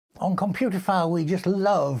On Computerphile, we just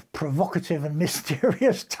love provocative and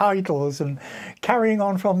mysterious titles, and carrying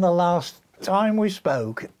on from the last time we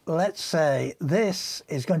spoke, let's say this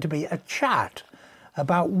is going to be a chat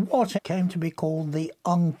about what came to be called the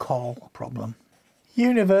UNCOL problem.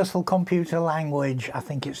 Universal Computer Language, I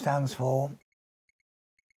think it stands for.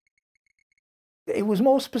 It was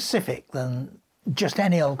more specific than just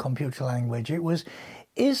any old computer language. It was,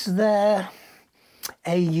 is there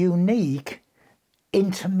a unique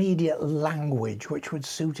intermediate language which would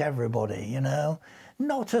suit everybody, you know?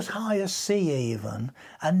 Not as high as C even,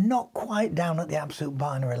 and not quite down at the absolute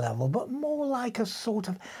binary level, but more like a sort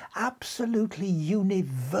of absolutely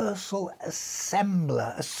universal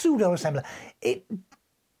assembler, a pseudo-assembler.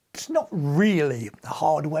 It's not really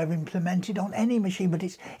hardware implemented on any machine, but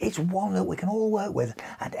it's one that we can all work with.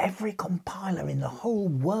 And every compiler in the whole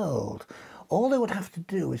world, all they would have to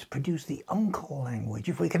do is produce the UNCOL language,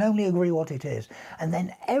 if we can only agree what it is. And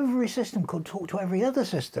then every system could talk to every other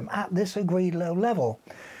system at this agreed low level.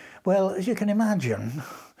 Well, as you can imagine,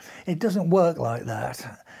 it doesn't work like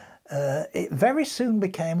that. It very soon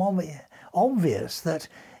became obvious that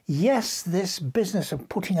yes, this business of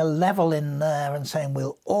putting a level in there and saying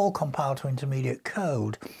we'll all compile to intermediate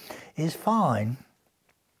code is fine.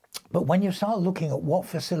 But when you start looking at what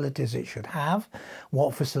facilities it should have,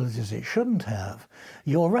 what facilities it shouldn't have,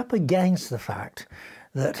 you're up against the fact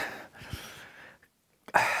that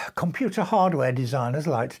computer hardware designers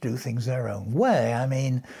like to do things their own way. I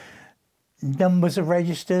mean, numbers of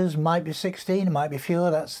registers might be 16, it might be fewer,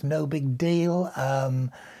 that's no big deal.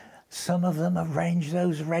 Some of them arrange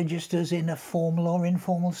those registers in a formal or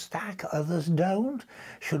informal stack, others don't.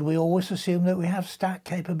 Should we always assume that we have stack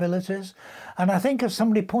capabilities? And I think, as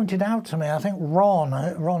somebody pointed out to me, I think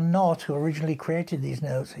Ron Knott, who originally created these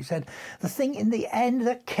notes, he said, the thing in the end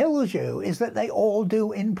that kills you is that they all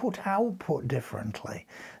do input-output differently.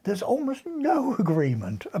 There's almost no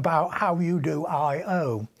agreement about how you do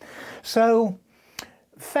I/O. So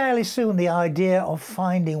fairly soon the idea of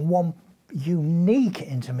finding one unique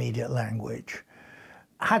intermediate language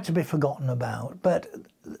had to be forgotten about, but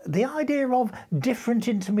the idea of different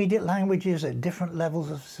intermediate languages at different levels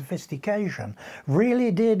of sophistication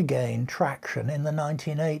really did gain traction in the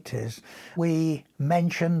 1980s. We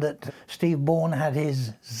mentioned that Steve Bourne had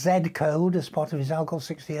his Z code as part of his UNCOL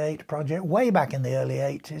 68 project way back in the early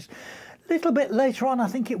 80s. A little bit later on, I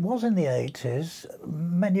think it was in the 80s,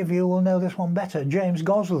 many of you will know this one better, James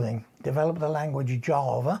Gosling developed the language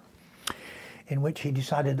Java, in which he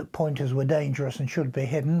decided that pointers were dangerous and should be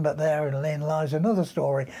hidden, but therein lies another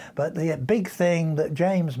story. But the big thing that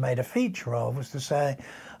James made a feature of was to say,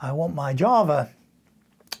 I want my Java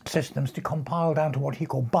systems to compile down to what he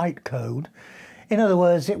called bytecode. In other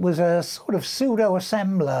words, it was a sort of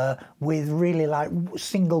pseudo-assembler with really like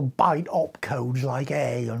single byte opcodes like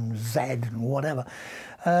A and Z and whatever.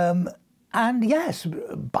 And yes,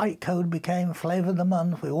 bytecode became flavour of the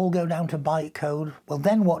month. We all go down to bytecode. Well,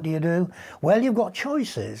 then what do? Well, you've got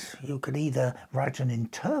choices. You could either write an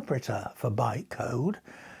interpreter for bytecode,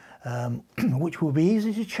 which will be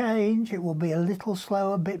easy to change. It will be a little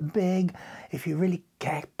slow, a bit big. If you really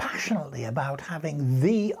care passionately about having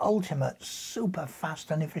the ultimate super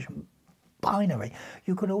fast and efficient binary,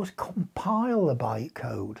 you could always compile the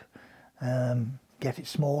bytecode. Get it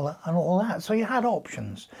smaller and all that. So you had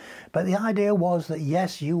options. But the idea was that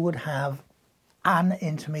yes, you would have an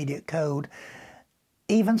intermediate code.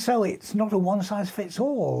 Even so, it's not a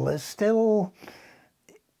one-size-fits-all. There's still,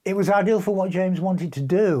 it was ideal for what James wanted to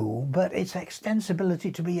do, but its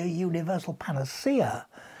extensibility to be a universal panacea,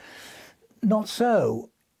 not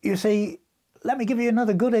so. You see, let me give you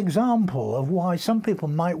another good example of why some people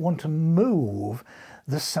might want to move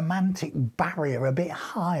the semantic barrier a bit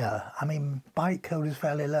higher. I mean, bytecode is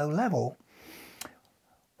fairly low level.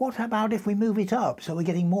 What about if we move it up so we're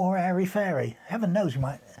getting more airy-fairy? Heaven knows we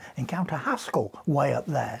might encounter Haskell way up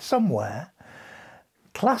there somewhere.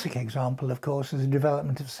 Classic example, of course, is the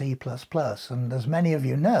development of C++, and as many of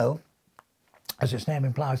you know, as its name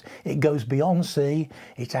implies, it goes beyond C,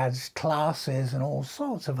 it adds classes and all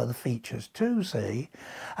sorts of other features to C.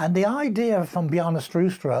 And the idea from Bjarne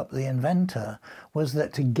Stroustrup, the inventor, was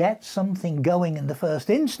that to get something going in the first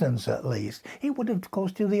instance at least, he would of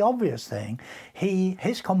course do the obvious thing.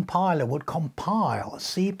 His compiler would compile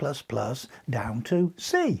C++ down to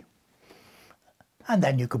C. And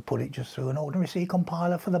then you could put it just through an ordinary C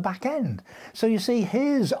compiler for the back end. So you see,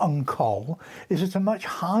 his UNCOL is at a much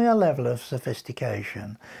higher level of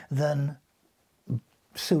sophistication than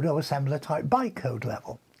pseudo-assembler type bytecode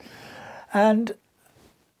level. And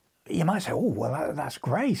you might say, oh, well, that's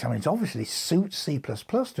great. I mean, it obviously suits C++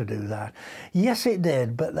 to do that. Yes, it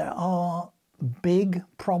did, but there are big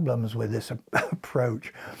problems with this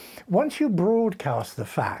approach. Once you broadcast the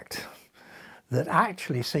fact that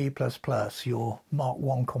actually C++, your Mark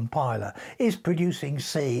I compiler, is producing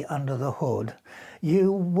C under the hood,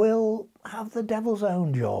 you will have the devil's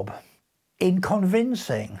own job in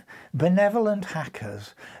convincing benevolent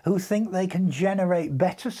hackers who think they can generate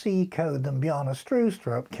better C code than Bjarne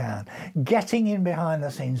Stroustrup can, getting in behind the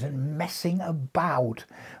scenes and messing about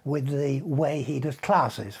with the way he does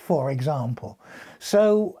classes, for example.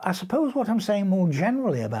 So I suppose what I'm saying more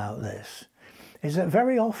generally about this is that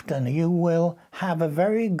very often you will have a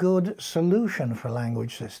very good solution for a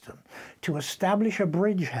language system to establish a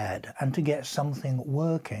bridgehead and to get something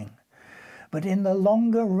working. But in the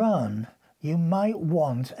longer run, you might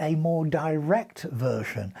want a more direct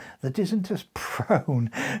version that isn't as prone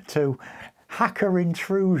to hacker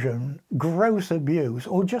intrusion, gross abuse,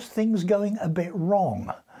 or just things going a bit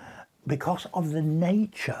wrong because of the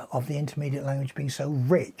nature of the intermediate language being so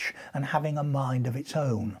rich and having a mind of its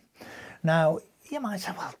own. Now, you might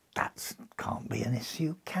say, well, that can't be an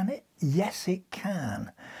issue, can it? Yes, it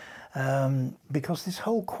can. Because this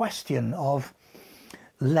whole question of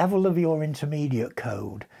level of your intermediate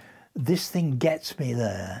code, this thing gets me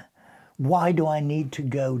there. Why do I need to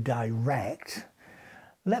go direct?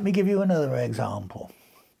 Let me give you another example.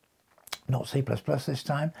 Not C++ this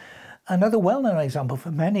time. Another well-known example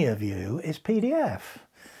for many of you is PDF.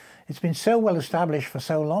 It's been so well established for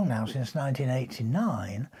so long now, since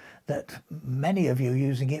 1989, that many of you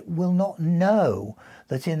using it will not know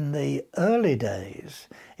that in the early days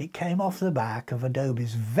it came off the back of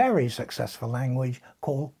Adobe's very successful language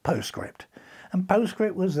called PostScript. And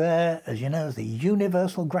PostScript was there, as you know, as the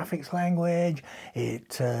universal graphics language.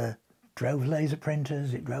 It drove laser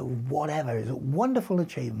printers, it drove whatever. It's a wonderful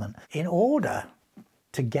achievement. In order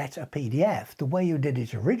to get a PDF, the way you did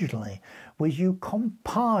it originally was you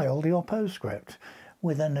compiled your PostScript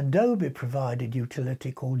with an Adobe provided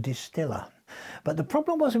utility called Distiller. But the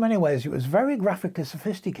problem was, in many ways, it was very graphically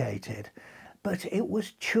sophisticated, but it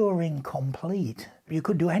was Turing complete. You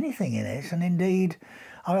could do anything in it, and indeed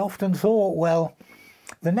I often thought, well,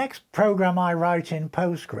 the next program I write in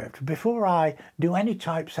PostScript, before I do any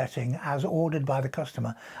typesetting as ordered by the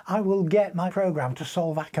customer, I will get my program to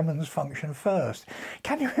solve Ackermann's function first.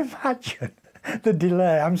 Can you imagine the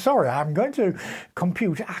delay? I'm sorry, I'm going to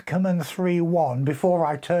compute Ackermann 3.1 before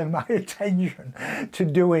I turn my attention to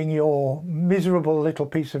doing your miserable little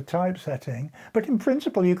piece of typesetting. But in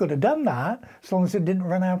principle, you could have done that as long as it didn't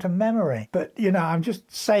run out of memory. But, you know, I'm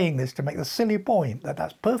just saying this to make the silly point that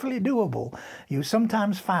that's perfectly doable. You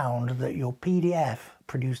sometimes found that your PDF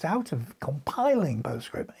produced out of compiling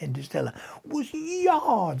PostScript in Distiller was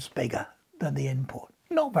yards bigger than the input.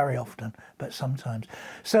 Not very often, but sometimes.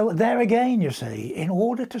 So there again, you see, in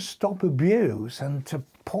order to stop abuse and to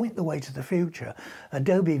point the way to the future,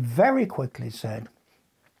 Adobe very quickly said,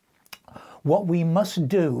 what we must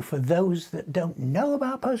do for those that don't know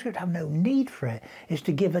about PostScript, have no need for it, is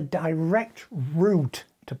to give a direct route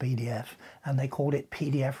to PDF, and they called it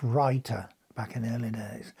PDF Writer back in the early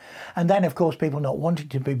days. And then, of course, people not wanting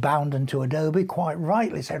to be bounden to Adobe quite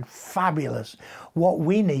rightly said, fabulous, what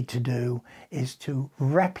we need to do is to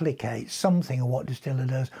replicate something of what Distiller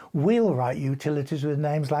does. We'll write utilities with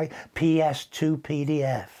names like PS2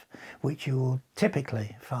 PDF, which you will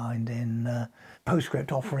typically find in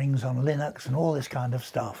PostScript offerings on Linux and all this kind of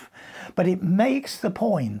stuff. But it makes the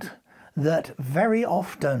point that very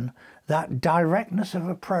often that directness of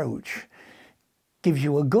approach gives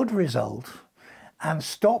you a good result and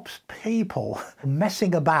stops people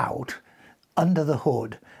messing about under the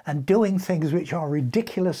hood and doing things which are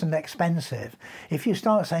ridiculous and expensive. If you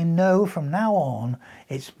start saying, no, from now on,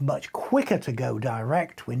 it's much quicker to go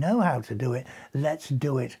direct, we know how to do it, let's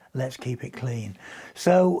do it, let's keep it clean.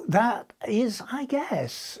 So that is, I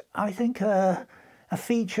guess, I think a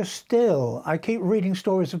feature still. I keep reading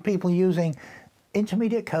stories of people using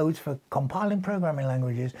intermediate codes for compiling programming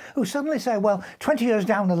languages who suddenly say, well, 20 years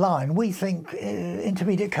down the line, we think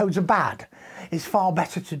intermediate codes are bad. It's far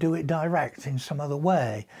better to do it direct in some other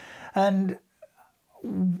way. And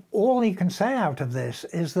all you can say out of this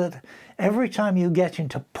is that every time you get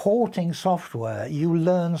into porting software, you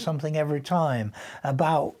learn something every time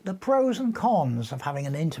about the pros and cons of having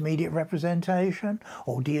an intermediate representation,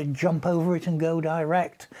 or do you jump over it and go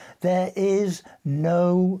direct? There is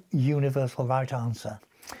no universal right answer.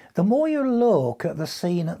 The more you look at the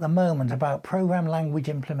scene at the moment about program language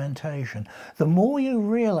implementation, the more you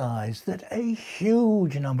realize that a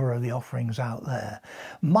huge number of the offerings out there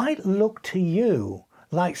might look to you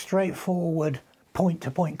like straightforward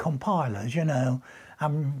point-to-point compilers. You know,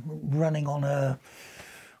 I'm running on a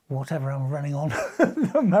whatever I'm running on at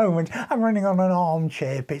the moment. I'm running on an ARM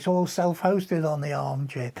chip. It's all self-hosted on the ARM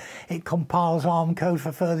chip. It compiles ARM code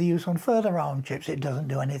for further use on further ARM chips. It doesn't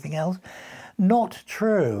do anything else. Not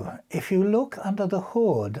true. If you look under the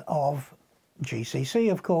hood of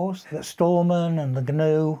GCC, of course, that Stallman and the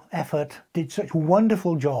GNU effort did such a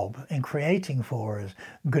wonderful job in creating for us,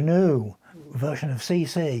 GNU version of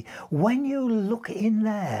CC. When you look in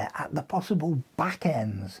there at the possible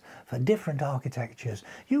backends for different architectures,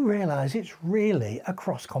 you realize it's really a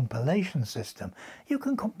cross-compilation system. You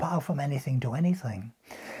can compile from anything to anything.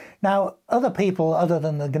 Now, other people other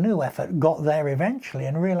than the GNU effort got there eventually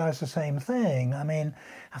and realized the same thing. I mean,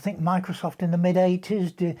 I think Microsoft in the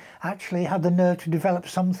mid-80s actually had the nerve to develop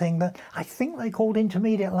something that I think they called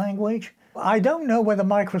intermediate language. I don't know whether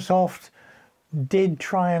Microsoft did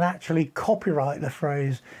try and actually copyright the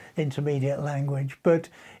phrase intermediate language, but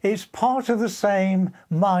it's part of the same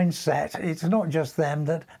mindset. It's not just them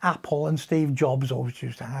that Apple and Steve Jobs always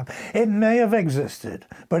used to have. It may have existed,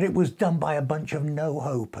 but it was done by a bunch of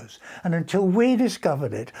no-hopers. And until we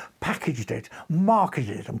discovered it, packaged it,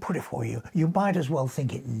 marketed it, and put it for you, you might as well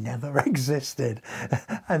think it never existed.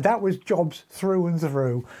 And that was Jobs through and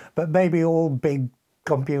through. But maybe all big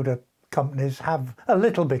computer companies have a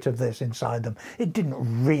little bit of this inside them. It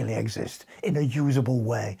didn't really exist in a usable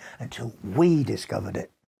way until we discovered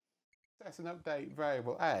it. That's an update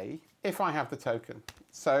variable A if I have the token.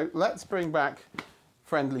 So let's bring back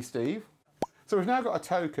friendly Steve. So we've now got a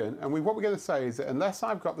token, and what we're going to say is that unless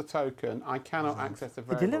I've got the token, I cannot access the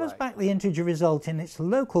variable. It delivers back the integer result in its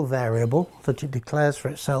local variable that it declares for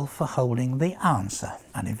itself for holding the answer.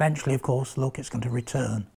 And eventually, of course, look, it's going to return